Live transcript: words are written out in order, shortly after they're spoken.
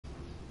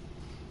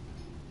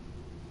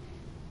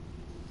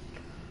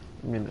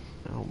I mean,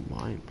 I don't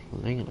mind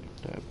playing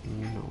like that, but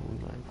you know,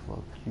 like,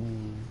 fuck you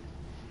mean.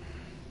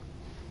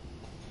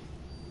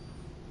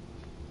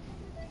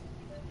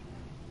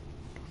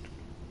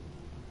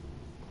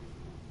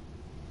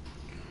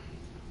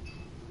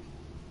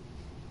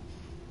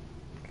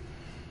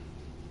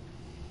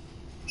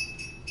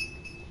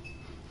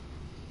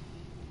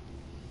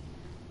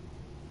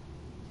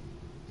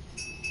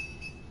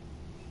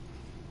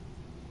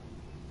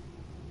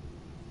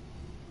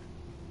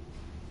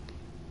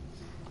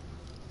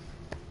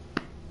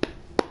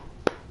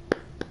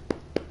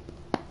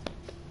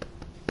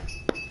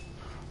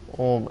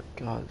 Oh my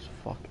god, it's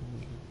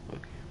fucking okay.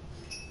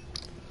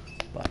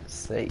 About to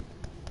say.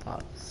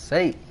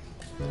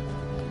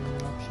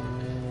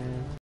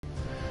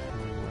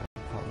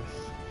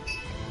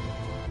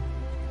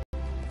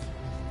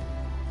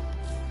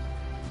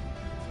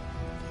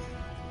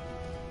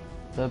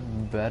 The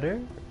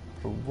better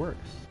or worse?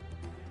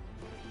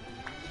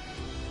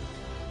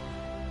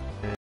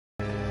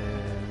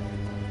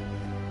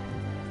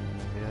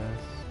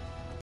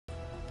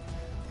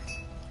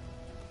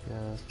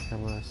 Yes,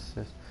 camera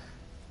assist.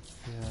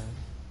 Yeah.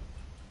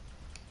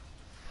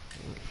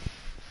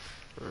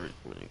 Alright,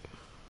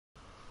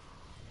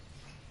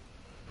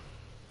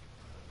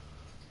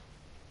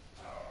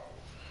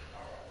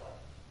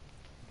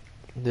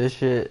 this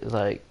shit is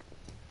like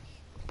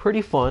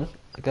pretty fun.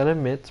 I gotta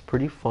admit, it's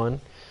pretty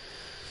fun.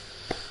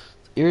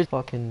 It's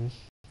fucking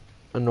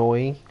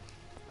annoying,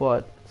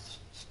 but it's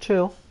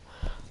chill.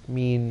 I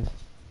mean,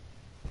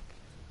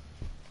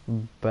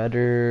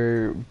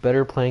 better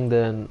playing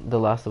than The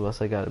Last of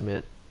Us. I gotta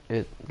admit,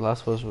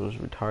 Last of Us was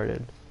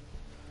retarded.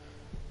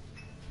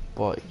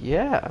 But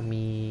yeah, I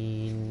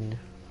mean,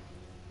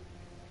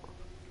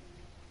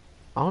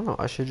 I don't know.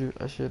 I should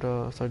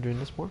start doing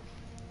this more.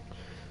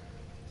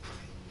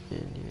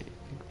 And yeah,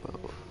 think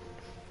about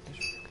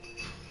this.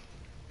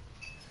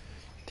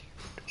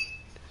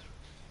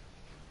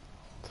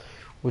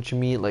 What you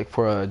mean, like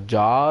for a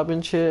job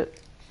and shit?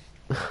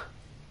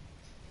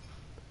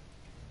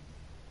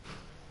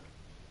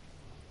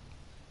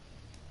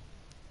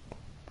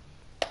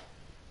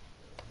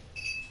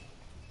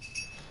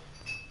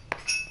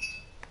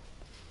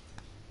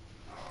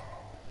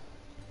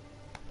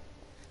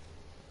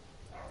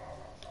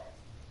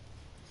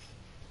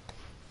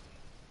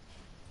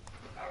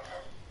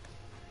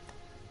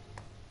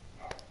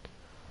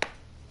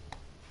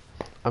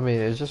 I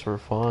mean, it's just for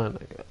fun.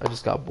 I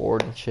just got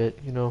bored and shit,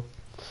 you know.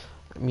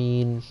 I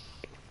mean,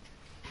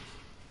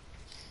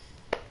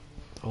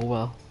 oh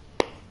well.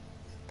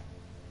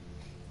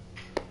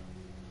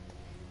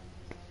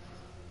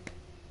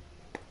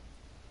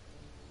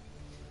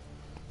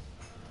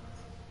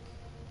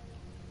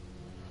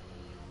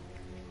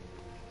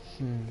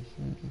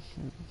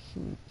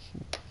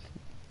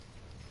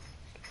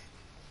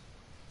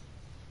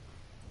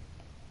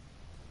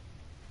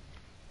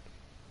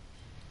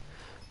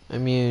 I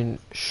mean,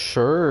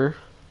 sure.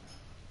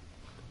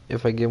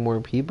 If I get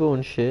more people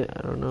and shit,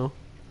 I don't know.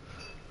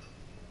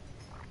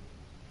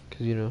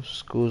 Cause you know,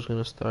 school's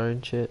gonna start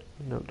and shit.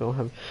 You know, don't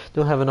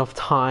have enough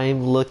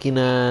time looking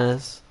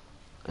ass.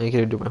 I ain't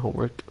gonna do my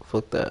homework.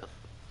 Fuck that.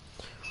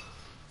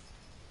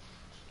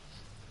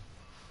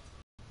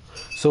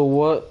 So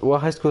what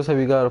high schools have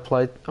you got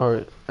applied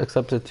or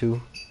accepted to?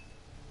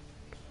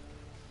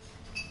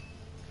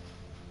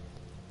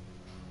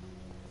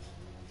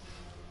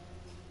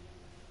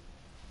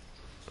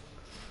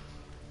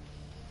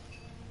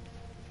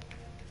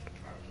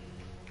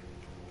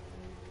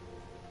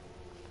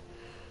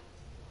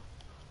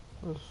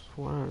 That's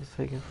why I was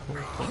taking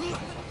forever.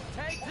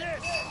 Take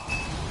this!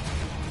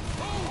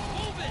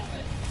 Move it!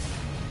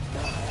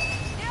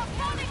 They're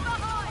falling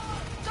behind!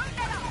 Don't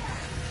let up!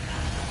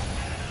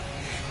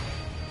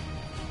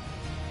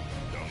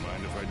 Don't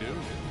mind if I do.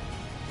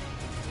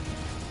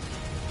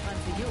 Time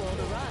for you all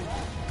to run.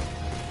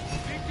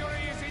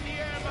 Victory is in the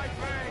air, my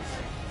friends!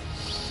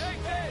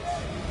 Take this!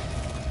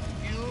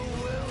 You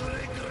will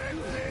regret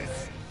this.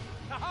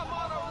 I'm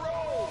on a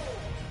roll!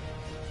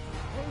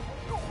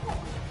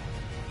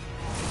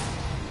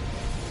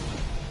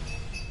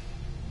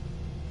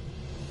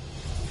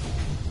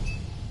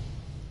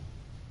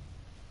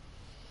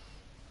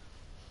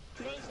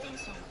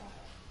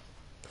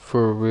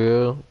 For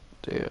real?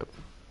 Damn.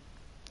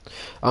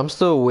 I'm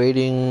still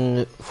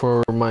waiting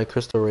for my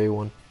Crystal Ray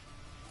one.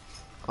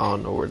 I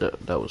don't know where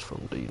that was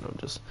from, but you know,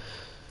 just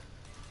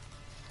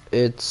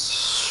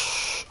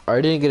it's. I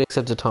didn't get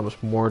accepted to Thomas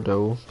More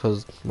though,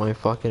 cause my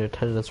fucking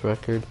attendance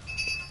record.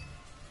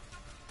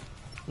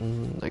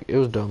 Like it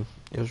was dumb.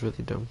 It was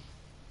really dumb.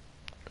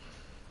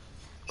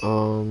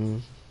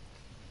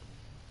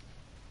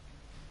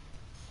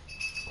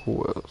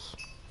 Who else?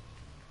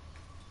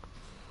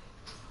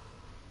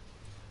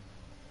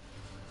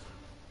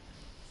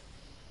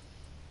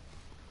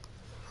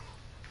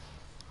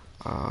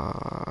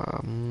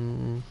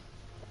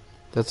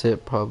 That's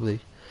it probably.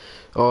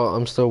 Oh,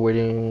 I'm still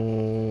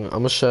waiting.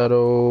 I'm a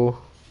shadow.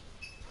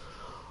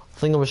 I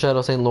think I'm a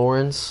shadow St.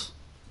 Lawrence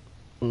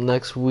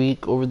next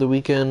week over the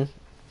weekend.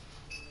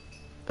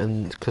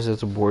 and because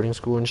it's a boarding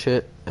school and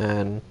shit,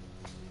 and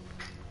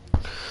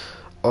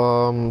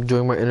I'm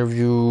doing my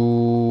interview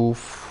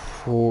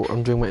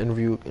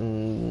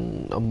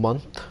in a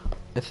month,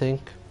 I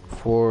think,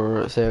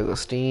 for St.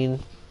 Augustine,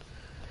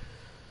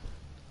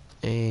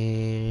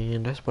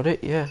 and that's about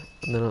it. Yeah,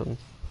 and then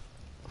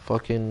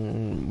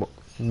fucking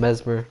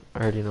Mesmer.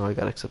 I already know I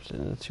got accepted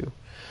into,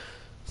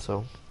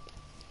 so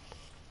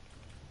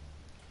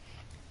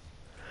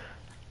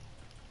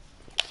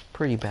it's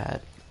pretty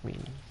bad. I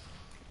mean,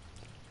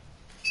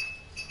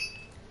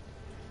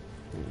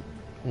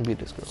 be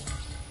this girl.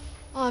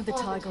 I'm the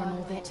tiger and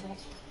all that.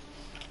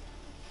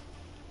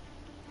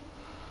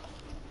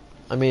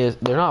 I mean,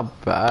 they're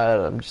not bad.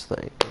 I'm just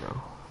like, you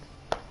know.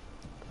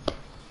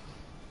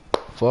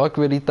 Fuck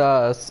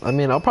Veritas. I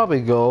mean, I'll probably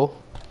go.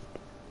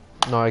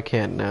 No, I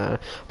can't. Nah.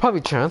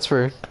 Probably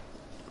transfer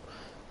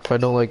if I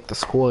don't like the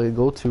school I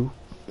go to.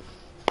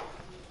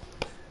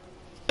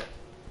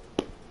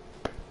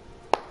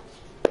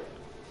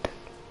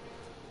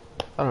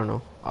 I don't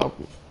know. I'll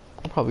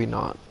probably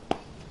not.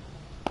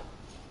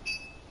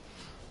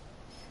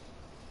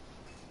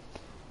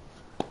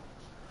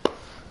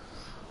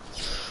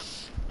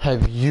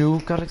 Have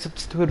you got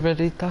accepted to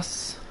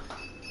Veritas?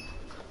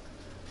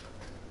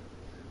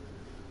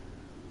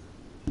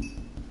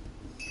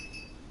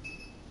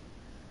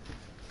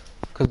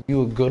 Cause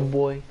you a good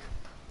boy.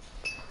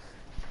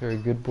 You're a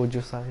good boy,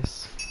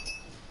 Josias.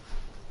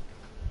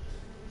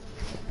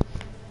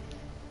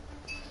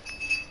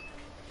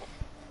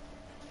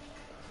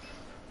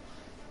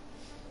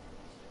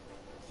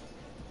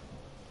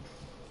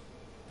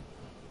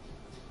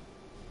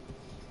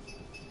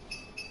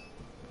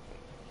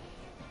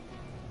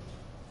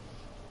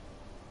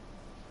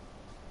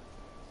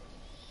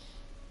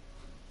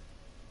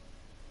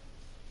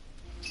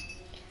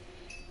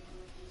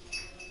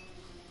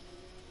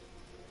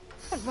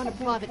 I run a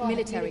private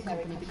military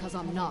company because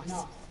I'm nice.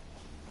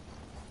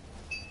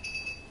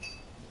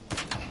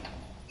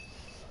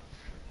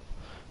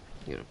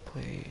 You gotta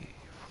play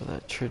for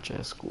that church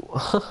at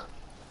school.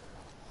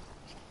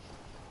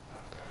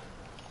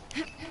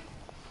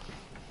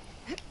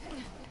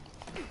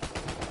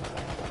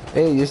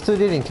 Hey, you're still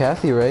dating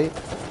Kathy, right?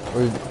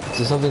 Or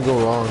did something go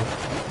wrong?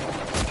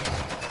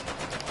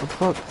 What the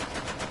fuck?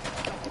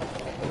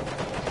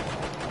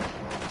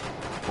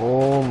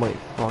 Oh my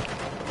fuck.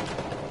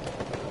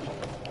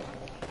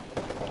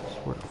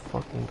 I swear to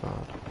fucking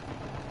God.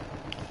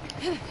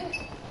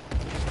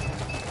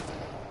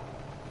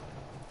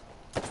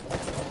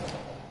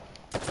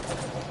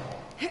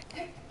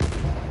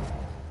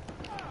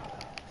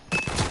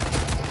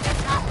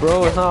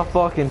 Bro, it's not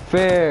fucking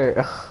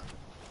fair.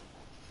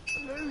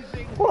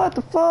 What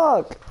the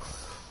fuck?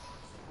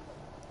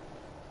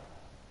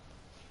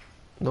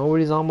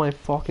 Nobody's on my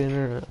fucking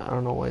internet. I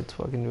don't know why it's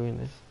fucking doing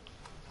this.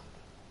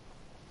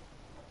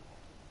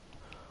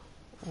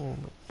 Oh my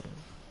God.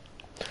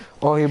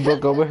 Oh, he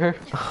broke up with her?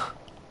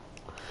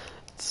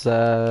 It's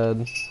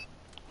sad.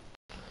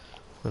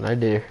 When I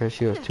dated her,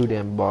 she was too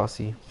damn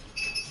bossy.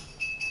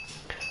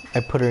 I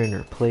put her in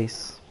her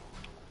place.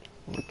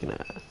 Looking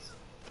at us.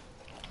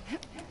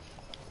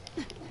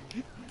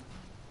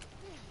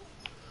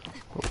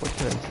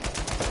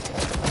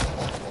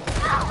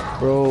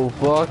 Bro,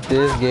 fuck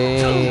this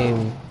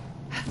game.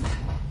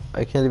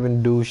 I can't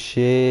even do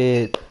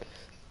shit.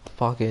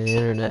 Fucking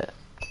internet.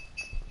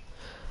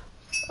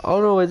 I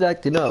don't know what's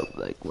acting up.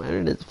 Like, my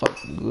internet's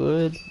fucking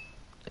good.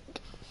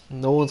 Like,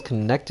 no one's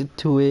connected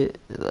to it.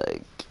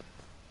 Like,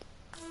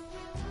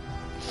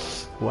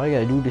 why you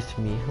gotta do this to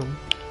me, huh?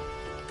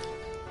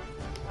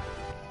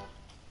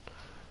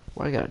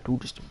 Why you gotta do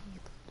this to me?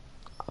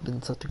 I've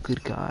been such a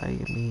good guy,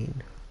 I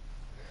mean.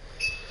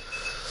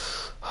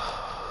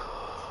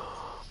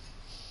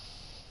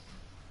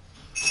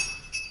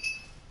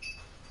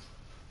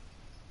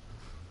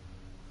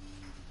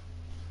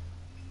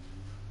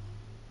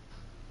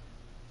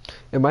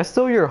 Am I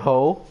still your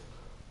hoe?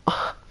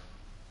 I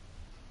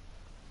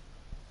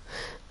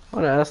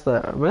wanna ask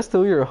that. Am I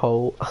still your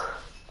hoe?